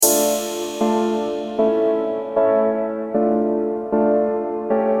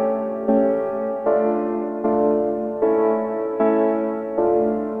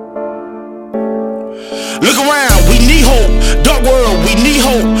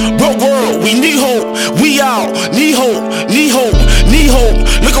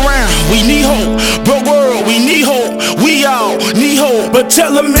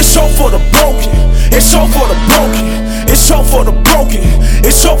Tell them it's so for the broken. It's so for the broken. It's so for the broken.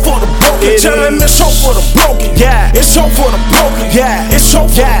 It's so for the broken. Tell them it's so for the broken. Yeah. It's so for the broken. Yeah. It's so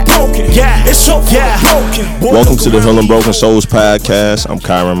for the broken. Yeah. It's so for the broken. Welcome to the Healing Broken Souls podcast. I'm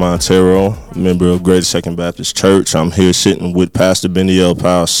Kyron Montero, member of Greater Second Baptist Church. I'm here sitting with Pastor Benny L.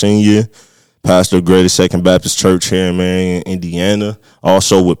 Powell Sr., pastor of Greater Second Baptist Church here in Marion, Indiana.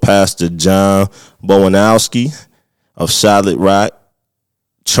 Also with Pastor John Bowanowski of Solid Rock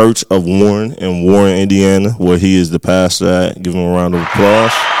Church of Warren in Warren, Indiana, where he is the pastor at. Give him a round of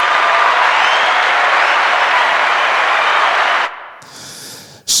applause.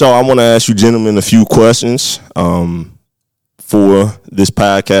 So I want to ask you gentlemen a few questions for this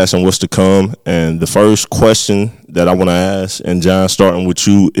podcast and what's to come. And the first question that I want to ask, and John, starting with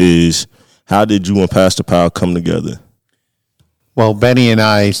you, is how did you and Pastor Powell come together? Well, Benny and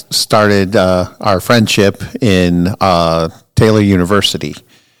I started our friendship in Taylor University.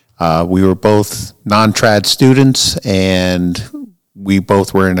 We were both non-trad students, and we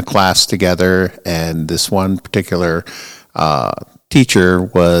both were in a class together. And this one particular teacher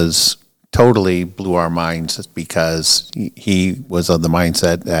was totally blew our minds because he was of the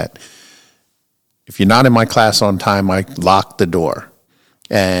mindset that if you're not in my class on time, I lock the door.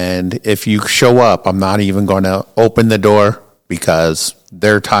 And if you show up, I'm not even going to open the door because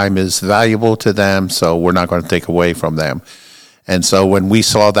their time is valuable to them, so we're not going to take away from them. And so when we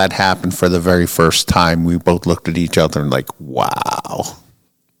saw that happen for the very first time, we both looked at each other and like, wow.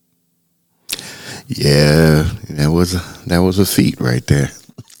 Yeah, that was a feat right there.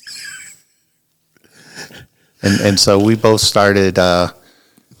 And so we both started,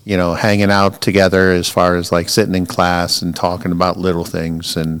 hanging out together as far as like sitting in class and talking about little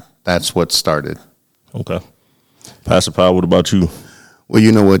things, and that's what started. Okay. Pastor Powell, what about you? Well,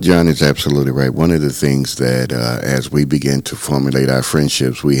 you know what, John is absolutely right. One of the things that as we began to formulate our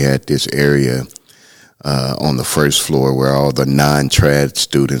friendships, we had this area on the first floor where all the non-trad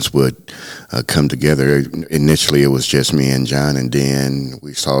students would come together. Initially, it was just me and John, and then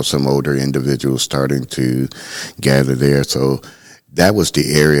we saw some older individuals starting to gather there. So that was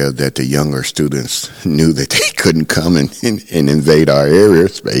the area that the younger students knew that they couldn't come and invade our area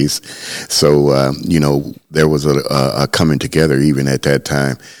space. So, there was a coming together even at that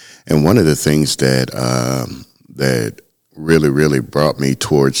time. And one of the things that really brought me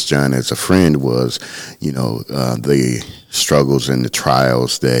towards John as a friend was, the struggles and the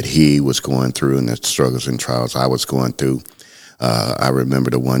trials that he was going through and the struggles and trials I was going through. I remember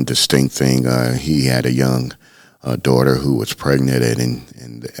the one distinct thing, he had a young daughter who was pregnant,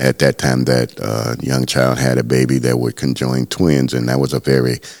 and at that time that young child had a baby that were conjoined twins, and that was a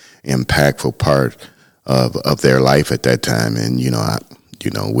very impactful part of their life at that time. And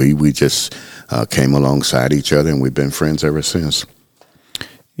we just came alongside each other, and we've been friends ever since.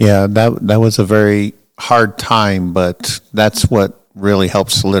 Yeah, that was a very hard time, but that's what really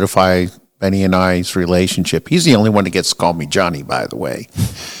helped solidify Benny and I's relationship. He's the only one that gets to call me Johnny, by the way.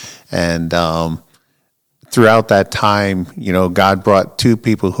 And throughout that time, God brought two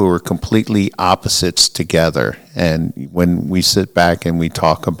people who were completely opposites together. And when we sit back and we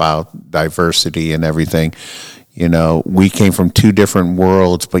talk about diversity and everything, we came from two different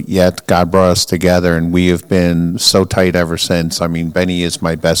worlds, but yet God brought us together, and we have been so tight ever since. I mean, Benny is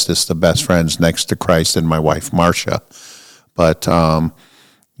my bestest of best friends next to Christ and my wife, Marcia. But,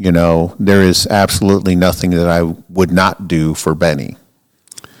 there is absolutely nothing that I would not do for Benny,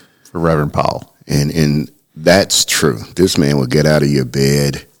 for Reverend Powell. And that's true. This man will get out of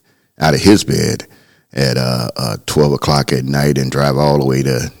his bed at 12 o'clock at night and drive all the way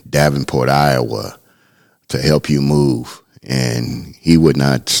to Davenport, Iowa to help you move. And he would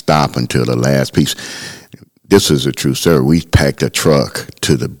not stop until the last piece. This is a true story. We packed a truck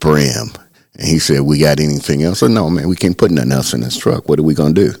to the brim. And he said, "We got anything else?" I said, "No, man, we can't put nothing else in this truck. What are we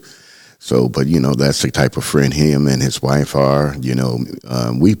going to do?" So, but, that's the type of friend him and his wife are.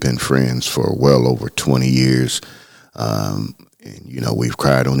 We've been friends for well over 20 years. And, we've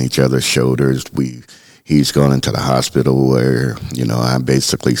cried on each other's shoulders. He's gone into the hospital where, I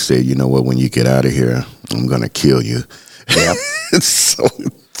basically said, when you get out of here, I'm going to kill you. Yep. so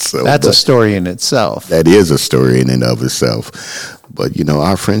that's a story in itself. That is a story in and of itself. But,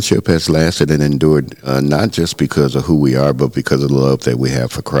 our friendship has lasted and endured, not just because of who we are, but because of the love that we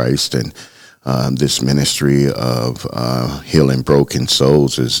have for Christ. And this ministry of healing broken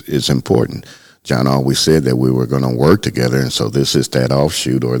souls is important. John always said that we were going to work together, and so this is that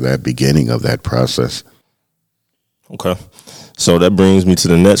offshoot or that beginning of that process. Okay. So that brings me to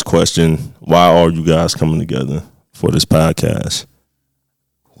the next question. Why are you guys coming together for this podcast?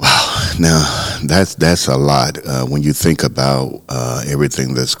 Wow. Now, that's a lot when you think about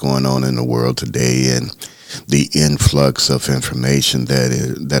everything that's going on in the world today and the influx of information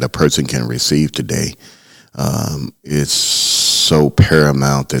that a person can receive today. It's so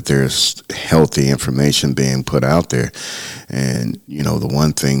paramount that there's healthy information being put out there. And, the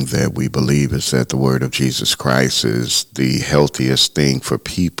one thing that we believe is that the word of Jesus Christ is the healthiest thing for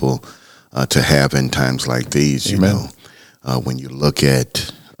people to have in times like these. Amen. When you look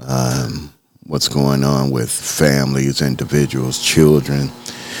at what's going on with families, individuals, children,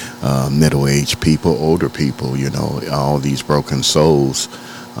 middle-aged people, older people, all these broken souls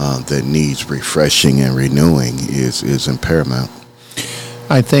that needs refreshing and renewing is paramount.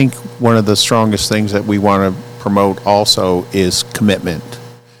 I think one of the strongest things that we want to promote also is commitment.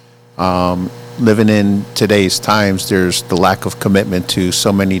 Living in today's times, there's the lack of commitment to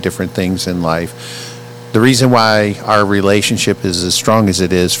so many different things in life. The reason why our relationship is as strong as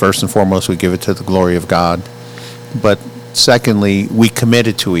it is, first and foremost, we give it to the glory of God. But secondly, we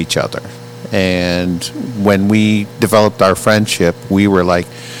committed to each other. And when we developed our friendship, we were like,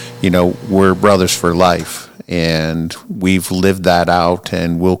 we're brothers for life. And we've lived that out,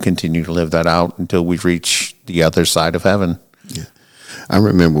 and we'll continue to live that out until we reach the other side of heaven. Yeah. I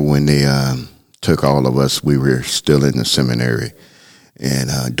remember when they took all of us, we were still in the seminary.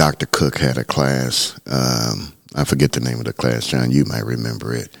 And Dr. Cook had a class. I forget the name of the class, John. You might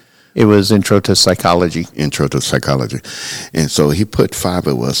remember it. It was Intro to Psychology. Intro to Psychology. And so he put 5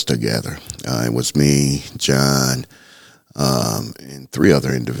 of us together. It was me, John, and 3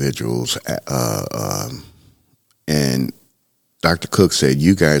 other individuals. And Dr. Cook said,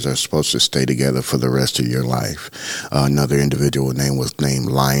 you guys are supposed to stay together for the rest of your life. Another individual was named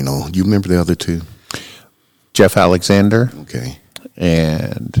Lionel. You remember the other 2? Jeff Alexander. Okay.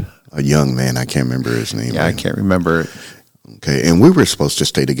 And a young man, I can't remember his name. Yeah, right? I can't remember it. Okay, and we were supposed to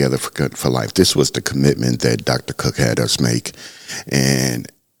stay together for life. This was the commitment that Dr. Cook had us make.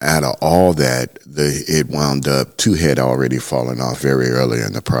 And out of all that, it wound up, 2 had already fallen off very early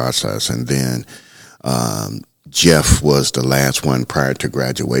in the process. And then Jeff was the last one prior to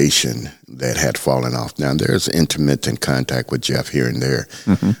graduation that had fallen off. Now, there's intermittent contact with Jeff here and there,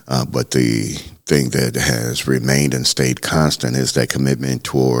 but the thing that has remained and stayed constant is that commitment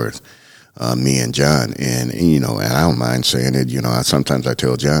towards me and John. And I don't mind saying it, sometimes I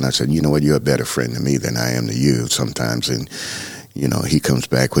tell John, I said, you know what, you're a better friend to me than I am to you sometimes. And, he comes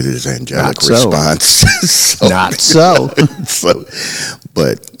back with his angelic response. Not so.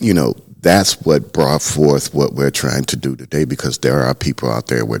 But, that's what brought forth what we're trying to do today, because there are people out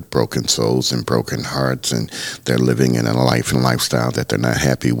there with broken souls and broken hearts, and they're living in a life and lifestyle that they're not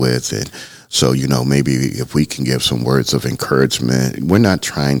happy with. And so, maybe if we can give some words of encouragement, we're not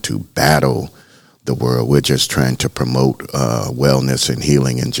trying to battle the world. We're just trying to promote wellness and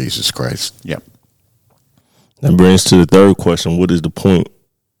healing in Jesus Christ. Yep. That brings to the third question. What is the point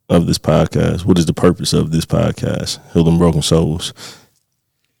of this podcast? What is the purpose of this podcast, Healing Broken Souls?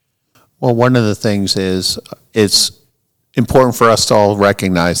 Well, one of the things is it's important for us to all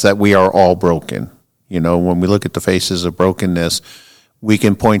recognize that we are all broken. When we look at the faces of brokenness, we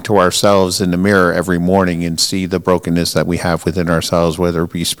can point to ourselves in the mirror every morning and see the brokenness that we have within ourselves, whether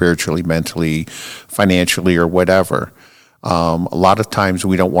it be spiritually, mentally, financially, or whatever. A lot of times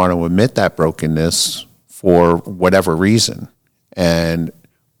we don't want to admit that brokenness for whatever reason. And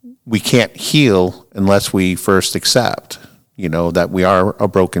we can't heal unless we first accept, that we are a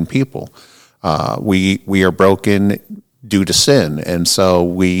broken people. We are broken due to sin. And so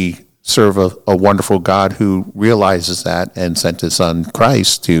we serve a wonderful God who realizes that and sent his son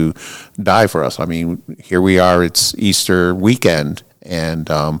Christ to die for us. I mean, here we are, it's Easter weekend, and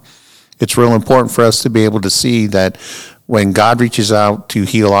it's real important for us to be able to see that when God reaches out to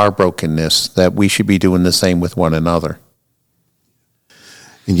heal our brokenness, that we should be doing the same with one another.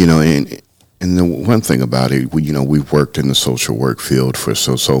 And and the one thing about it, we've worked in the social work field for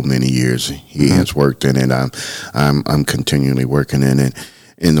so many years. He has worked in it. I'm continually working in it.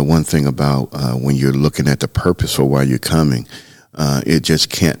 And the one thing about when you're looking at the purpose for why you're coming, it just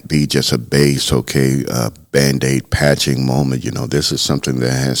can't be just a base, Band-Aid patching moment. This is something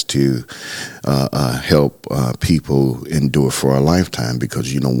that has to help people endure for a lifetime,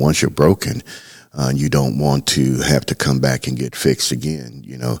 because, once you're broken, you don't want to have to come back and get fixed again.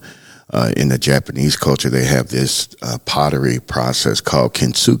 In the Japanese culture, they have this pottery process called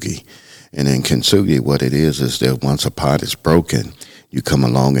kintsugi. And in kintsugi, what it is that once a pot is broken, you come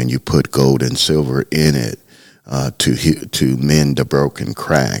along and you put gold and silver in it to mend the broken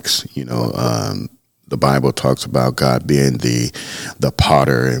cracks. The Bible talks about God being the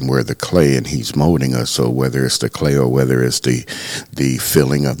potter and we're the clay, and He's molding us. So whether it's the clay or whether it's the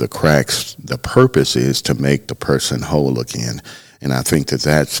filling of the cracks, the purpose is to make the person whole again. And I think that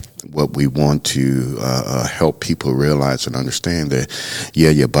that's what we want to help people realize and understand, that, yeah,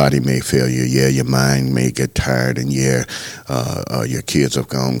 your body may fail you. Yeah, your mind may get tired. And yeah, your kids have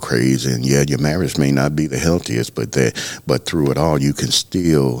gone crazy. And yeah, your marriage may not be the healthiest, but through it all, you can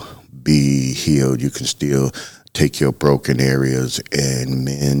still be healed. You can still take your broken areas and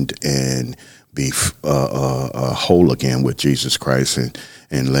mend and be whole again with Jesus Christ,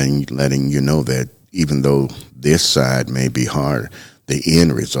 and letting you know that even though this side may be hard, the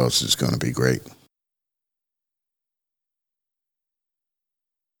end results is going to be great.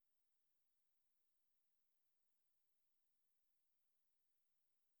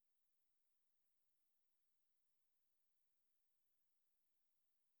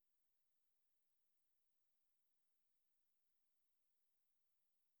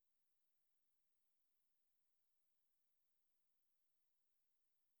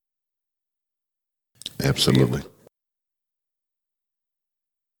 Absolutely.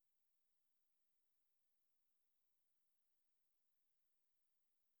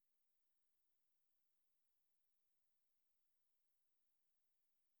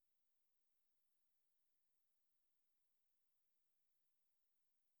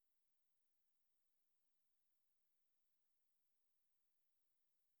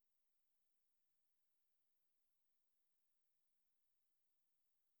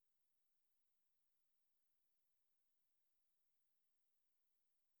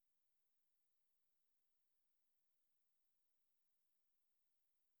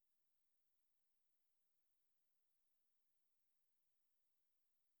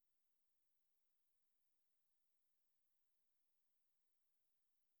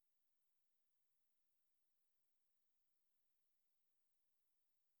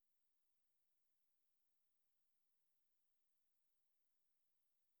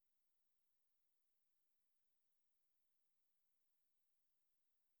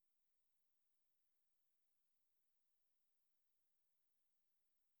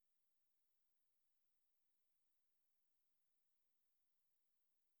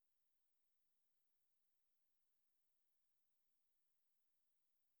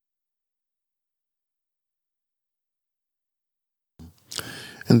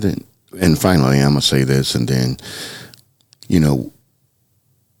 And finally, I'm gonna say this, and then, you know,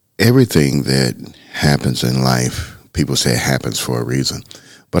 everything that happens in life, people say it happens for a reason.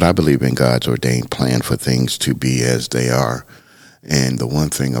 But I believe in God's ordained plan for things to be as they are. And the one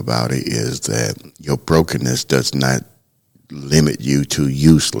thing about it is that your brokenness does not limit you to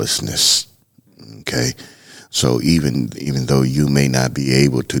uselessness. Okay? So even though you may not be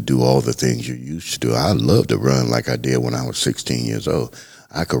able to do all the things you used to do, I love to run like I did when I was 16 years old.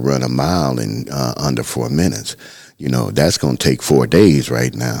 I could run a mile in under 4 minutes. You know, that's going to take 4 days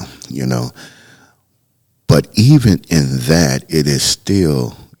right now, you know. But even in that, it is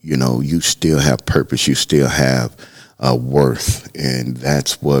still, you know, you still have purpose. You still have worth. And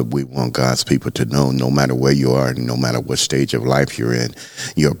that's what we want God's people to know, no matter where you are, no matter what stage of life you're in,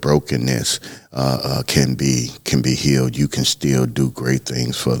 your brokenness can be healed. You can still do great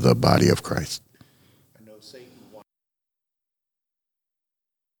things for the body of Christ.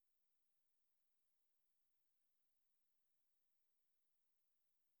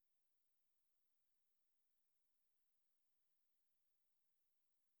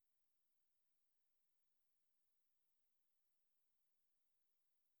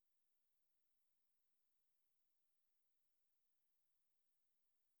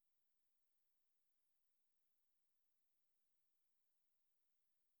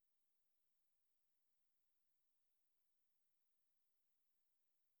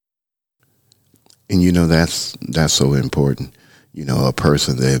 And you know, that's so important. You know, a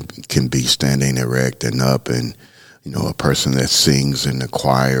person that can be standing erect and up, and you know, a person that sings in the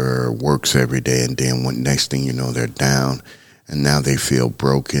choir or works every day, and then next thing you know, they're down, and now they feel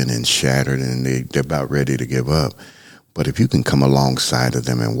broken and shattered, and they're about ready to give up. But if you can come alongside of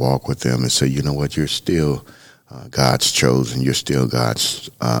them and walk with them and say, you know what, you're still God's chosen, you're still God's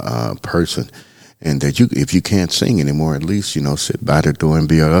person, and that if you can't sing anymore, at least, you know, sit by the door and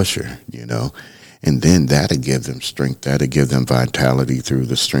be an usher, you know. And then that'll give them strength. That'll give them vitality through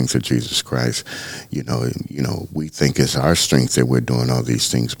the strength of Jesus Christ. You know, we think it's our strength that we're doing all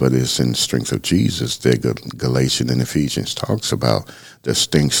these things, but it's in the strength of Jesus that Galatians and Ephesians talks about the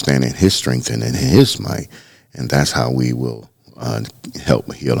strength standing in His strength and in His might. And that's how we will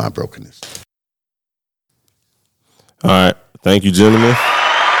help heal our brokenness. All right. Thank you, gentlemen.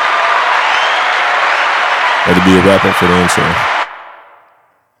 That'll be a wrap up for the intro.